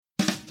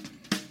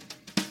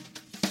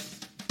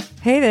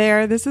Hey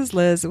there, this is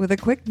Liz with a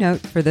quick note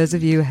for those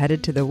of you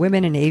headed to the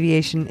Women in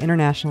Aviation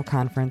International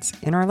Conference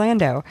in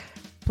Orlando.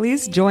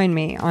 Please join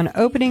me on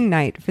opening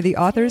night for the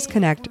Authors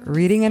Connect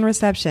Reading and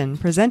Reception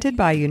presented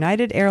by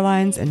United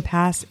Airlines and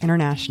Pass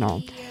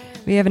International.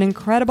 We have an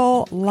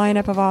incredible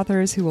lineup of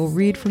authors who will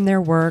read from their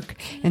work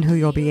and who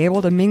you'll be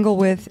able to mingle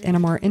with in a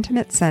more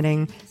intimate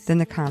setting than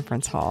the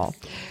conference hall.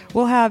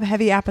 We'll have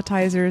heavy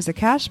appetizers, a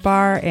cash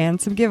bar, and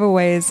some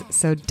giveaways,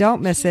 so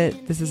don't miss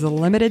it. This is a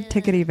limited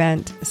ticket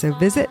event, so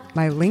visit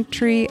my link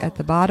tree at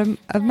the bottom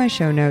of my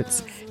show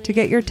notes to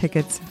get your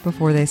tickets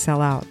before they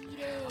sell out.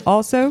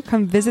 Also,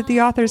 come visit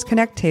the Authors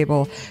Connect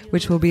table,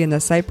 which will be in the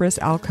Cypress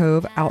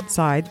alcove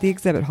outside the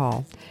exhibit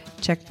hall.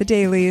 Check the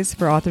dailies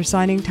for author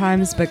signing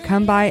times, but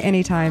come by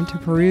anytime to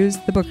peruse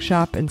the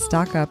bookshop and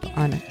stock up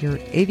on your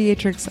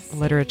aviatrix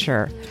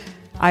literature.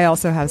 I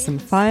also have some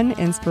fun,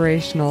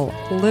 inspirational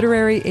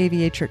literary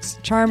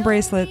aviatrix charm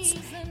bracelets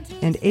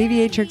and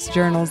aviatrix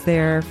journals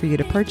there for you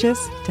to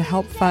purchase to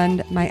help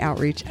fund my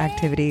outreach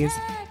activities.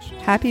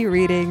 Happy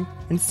reading,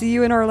 and see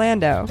you in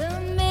Orlando.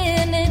 The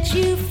minute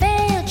you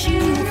felt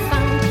you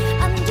found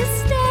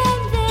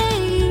understanding,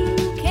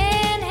 you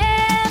can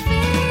have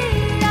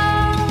it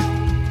all.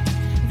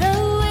 The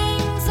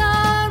wings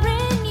are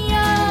in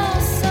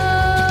your soul.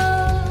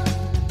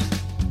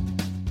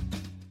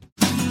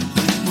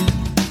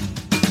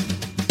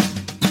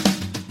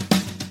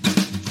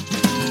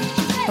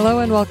 Hello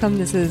and welcome.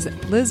 This is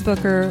Liz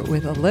Booker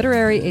with a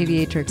Literary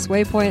Aviatrix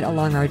Waypoint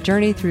along our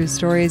journey through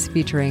stories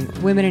featuring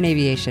women in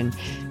aviation.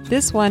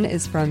 This one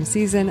is from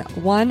Season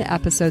 1,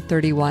 Episode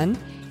 31,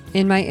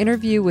 in my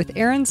interview with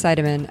Erin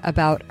Seidemann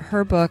about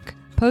her book,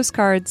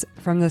 Postcards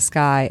from the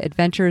Sky,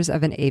 Adventures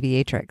of an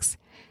Aviatrix.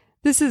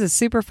 This is a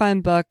super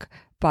fun book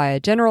by a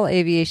general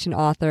aviation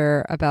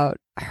author about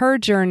her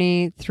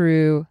journey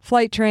through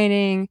flight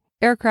training,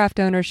 aircraft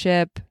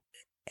ownership,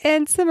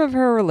 and some of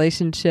her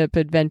relationship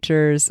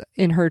adventures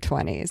in her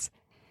 20s.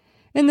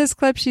 In this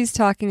clip, she's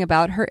talking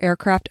about her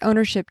aircraft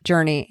ownership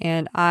journey,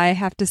 and I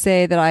have to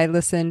say that I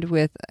listened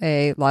with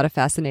a lot of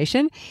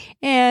fascination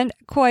and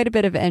quite a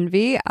bit of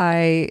envy.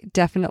 I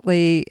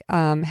definitely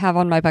have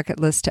on my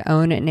bucket list to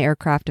own an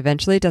aircraft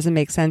eventually. It doesn't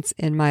make sense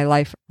in my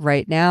life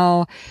right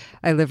now.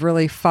 I live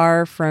really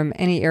far from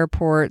any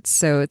airport,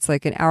 so it's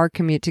like an hour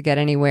commute to get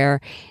anywhere,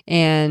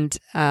 and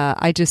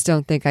I just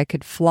don't think I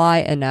could fly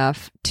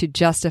enough to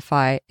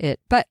justify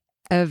it. But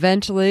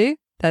eventually,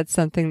 that's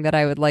something that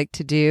I would like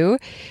to do.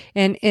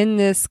 And in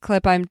this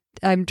clip, I'm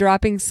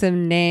dropping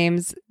some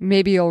names.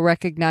 Maybe you'll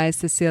recognize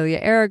Cecilia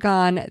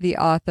Aragon, the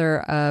author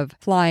of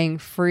Flying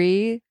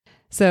Free.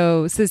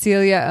 So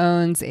Cecilia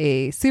owns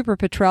a Super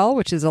Petrel,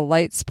 which is a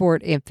light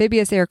sport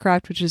amphibious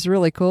aircraft, which is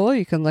really cool.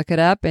 You can look it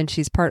up, and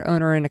she's part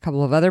owner in a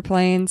couple of other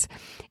planes.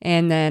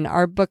 And then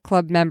our book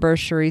club member,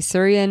 Cherie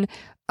Surian,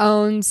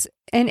 owns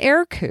an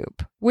Air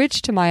Coupe,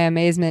 which to my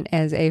amazement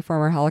as a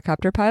former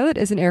helicopter pilot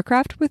is an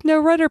aircraft with no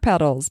rudder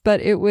pedals,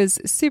 but it was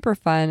super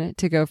fun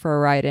to go for a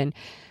ride in.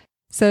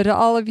 So to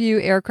all of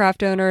you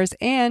aircraft owners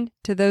and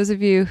to those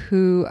of you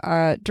who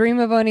dream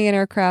of owning an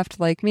aircraft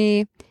like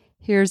me,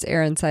 here's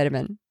Erin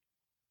Seidemann.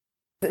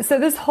 So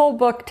this whole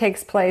book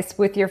takes place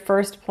with your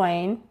first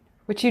plane,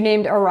 which you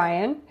named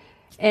Orion,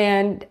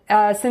 and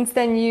since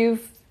then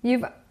you've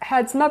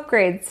had some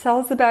upgrades. Tell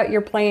us about your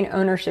plane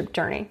ownership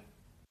journey.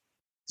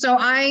 So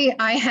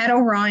I had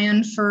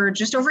Orion for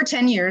just over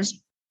 10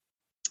 years.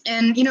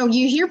 And, you know,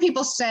 you hear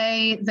people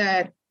say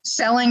that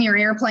selling your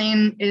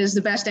airplane is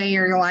the best day of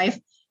your life.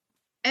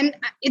 And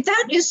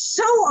that is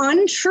so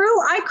untrue.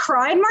 I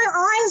cried my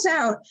eyes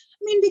out.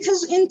 I mean,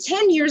 because in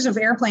 10 years of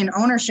airplane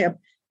ownership,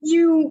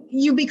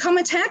 you become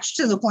attached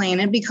to the plane.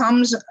 It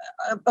becomes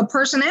a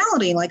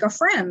personality, like a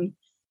friend.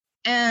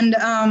 And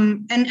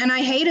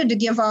I hated to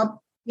give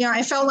up. You know,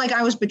 I felt like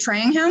I was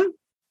betraying him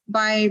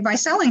by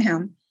selling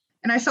him.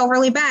 And I felt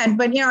really bad.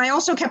 But, you know, I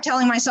also kept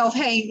telling myself,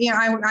 hey, you know,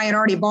 I had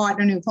already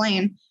bought a new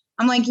plane.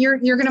 I'm like, you're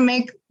going to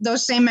make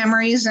those same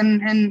memories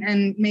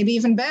and maybe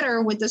even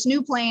better with this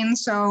new plane.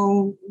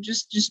 So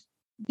just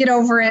get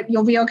over it.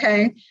 You'll be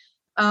okay.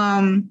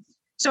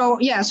 So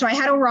I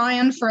had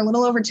Orion for a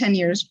little over 10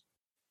 years.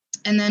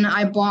 And then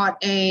I bought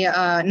a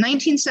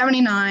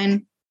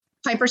 1979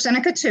 Piper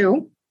Seneca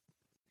 2,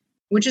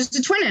 which is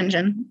a twin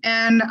engine.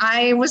 And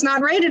I was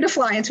not rated to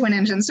fly a twin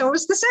engine. So it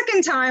was the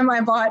second time I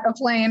bought a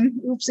plane,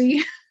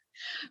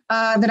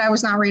 that I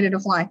was not rated to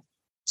fly.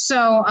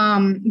 So,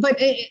 but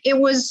it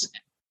was,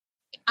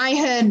 I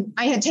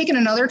had taken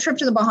another trip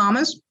to the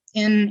Bahamas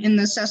in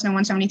the Cessna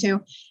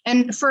 172.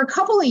 And for a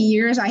couple of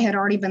years, I had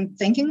already been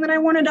thinking that I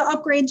wanted to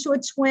upgrade to a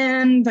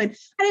twin, but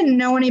I didn't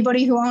know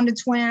anybody who owned a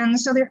twin.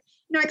 So there,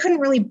 you know, I couldn't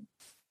really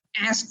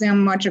ask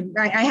them much.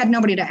 I had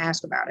nobody to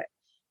ask about it.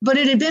 But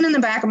it had been in the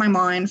back of my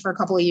mind for a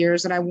couple of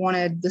years that I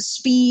wanted the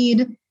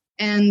speed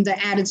and the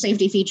added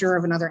safety feature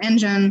of another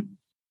engine.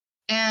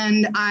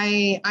 And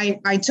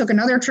I took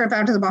another trip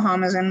out to the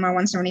Bahamas in my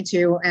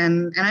 172,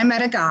 and I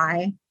met a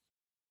guy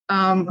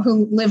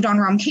who lived on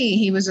Rum Cay.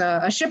 He was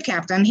a ship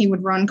captain. He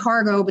would run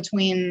cargo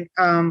between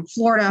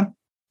Florida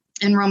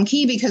in Rum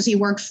Cay because he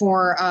worked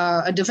for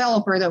a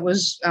developer that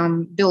was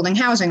building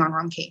housing on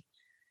Rum Cay.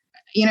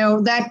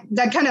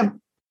 That kind of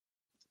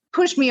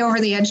pushed me over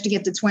the edge to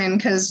get the twin,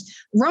 because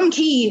Rum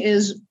Cay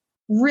is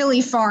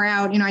really far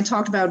out. I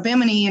talked about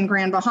Bimini and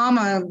Grand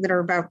Bahama that are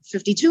about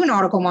 52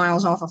 nautical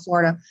miles off of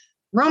Florida.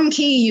 Rum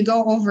Cay, you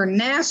go over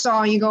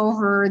Nassau, you go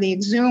over the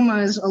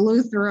Exumas,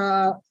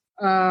 Eleuthera,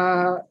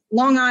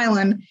 Long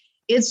Island.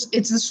 It's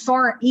as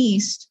far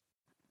east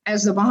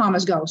as the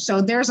Bahamas go.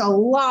 So there's a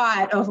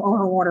lot of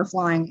overwater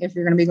flying if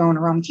you're going to be going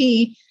to Rum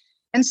Cay.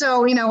 And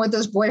so, with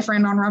this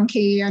boyfriend on Rum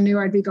Cay, I knew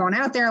I'd be going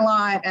out there a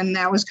lot. And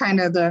that was kind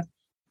of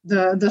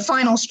the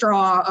final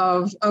straw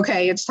of,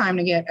 okay, it's time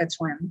to get a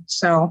twin.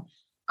 So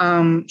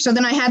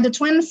then I had the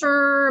twin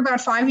for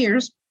about 5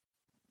 years.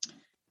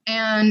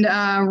 And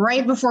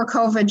right before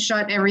COVID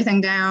shut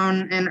everything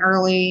down in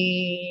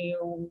early,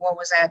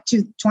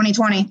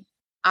 2020,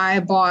 I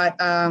bought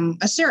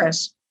a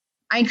Cirrus.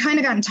 I'd kind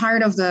of gotten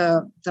tired of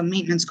the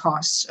maintenance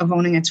costs of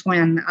owning a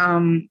twin.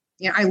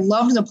 I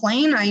loved the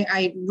plane.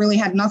 I really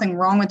had nothing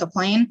wrong with the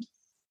plane.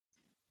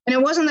 And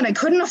it wasn't that I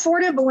couldn't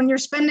afford it, but when you're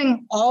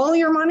spending all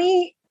your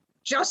money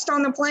just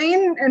on the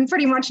plane and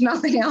pretty much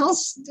nothing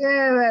else,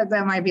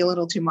 that might be a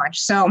little too much.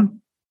 So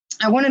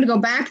I wanted to go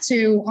back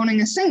to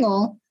owning a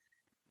single,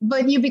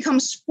 but you become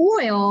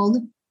spoiled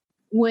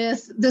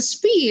with the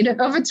speed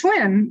of a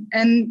twin.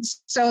 And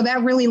so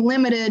that really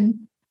limited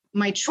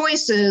my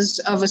choices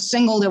of a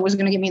single that was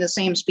going to give me the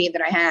same speed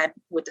that I had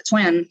with the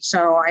twin.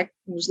 So I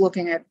was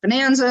looking at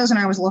Bonanzas and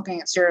I was looking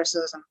at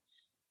Cirruses, and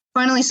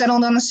finally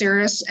settled on the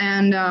Cirrus.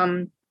 And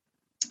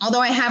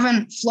although I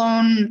haven't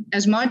flown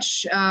as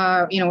much,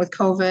 with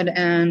COVID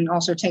and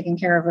also taking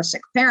care of a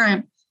sick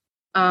parent,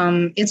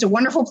 it's a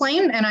wonderful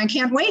plane, and I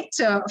can't wait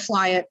to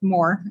fly it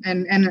more.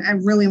 And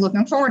I'm really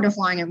looking forward to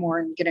flying it more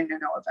and getting to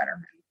know it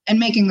better and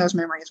making those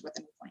memories with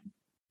the new plane.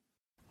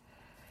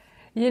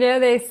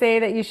 They say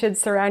that you should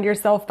surround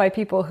yourself by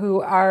people who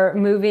are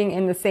moving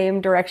in the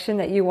same direction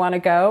that you want to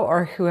go,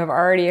 or who have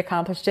already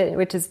accomplished it,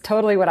 which is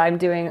totally what I'm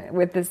doing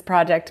with this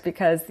project,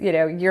 because,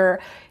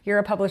 you're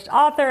a published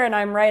author and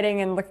I'm writing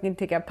and looking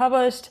to get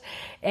published.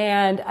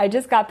 And I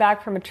just got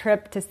back from a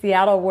trip to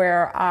Seattle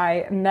where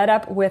I met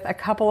up with a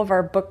couple of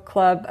our book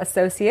club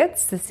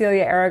associates,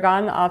 Cecilia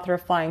Aragon, the author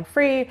of Flying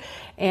Free,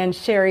 and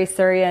Sherry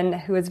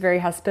Surian, who is very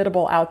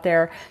hospitable out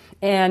there.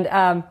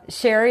 And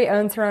Sherry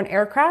owns her own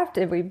aircraft,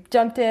 and we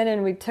jumped in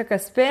and we took a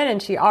spin,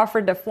 and she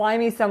offered to fly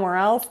me somewhere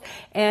else.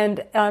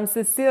 And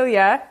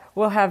Cecilia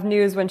will have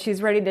news when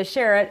she's ready to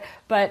share it.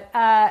 But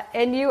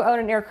and you own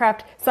an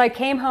aircraft. So I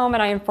came home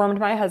and I informed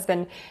my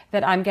husband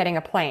that I'm getting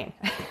a plane,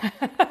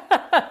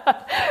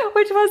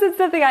 which wasn't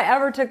something I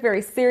ever took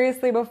very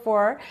seriously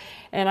before.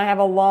 And I have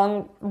a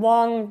long,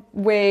 long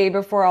way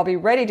before I'll be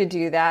ready to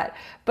do that.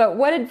 But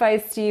what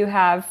advice do you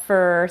have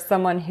for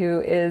someone who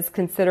is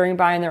considering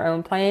buying their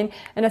own plane,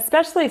 and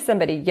especially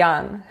somebody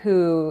young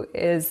who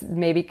is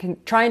maybe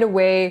trying to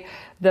weigh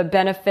the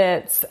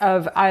benefits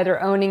of either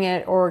owning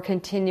it or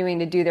continuing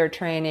to do their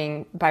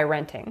training by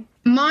renting?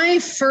 My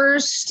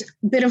first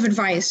bit of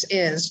advice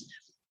is,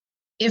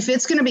 if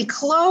it's going to be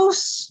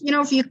close,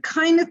 if you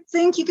kind of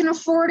think you can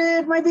afford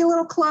it, might be a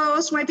little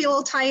close, might be a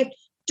little tight,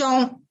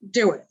 don't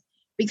do it.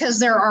 Because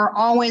there are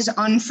always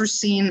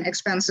unforeseen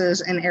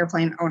expenses in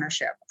airplane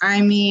ownership.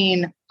 I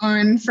mean,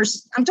 I'm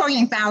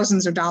talking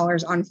thousands of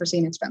dollars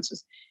unforeseen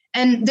expenses.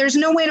 And there's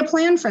no way to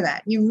plan for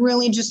that. You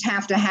really just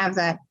have to have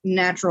that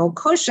natural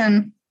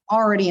cushion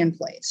already in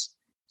place.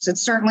 So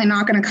it's certainly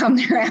not going to come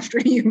there after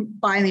you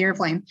buy the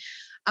airplane.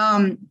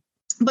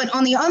 But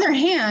on the other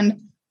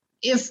hand,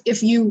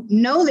 if you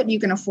know that you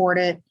can afford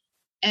it,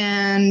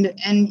 and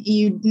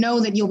you know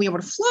that you'll be able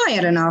to fly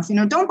it enough,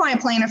 don't buy a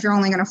plane if you're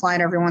only going to fly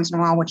it every once in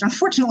a while, which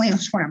unfortunately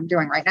is what I'm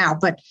doing right now,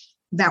 but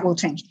that will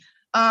change.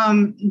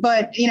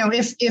 But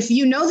if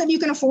you know that you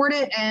can afford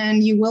it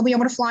and you will be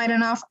able to fly it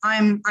enough,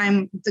 I'm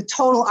the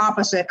total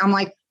opposite. I'm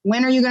like,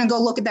 when are you going to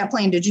go look at that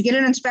plane? Did you get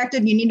it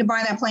inspected? You need to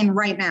buy that plane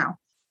right now.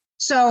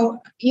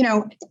 So,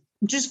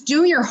 just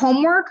do your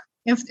homework.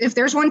 If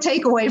there's one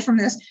takeaway from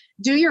this,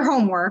 do your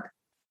homework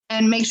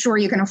and make sure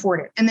you can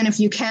afford it. And then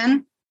if you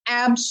can,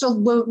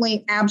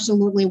 absolutely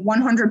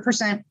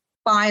 100%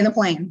 buy the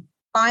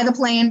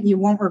plane. You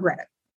won't regret it.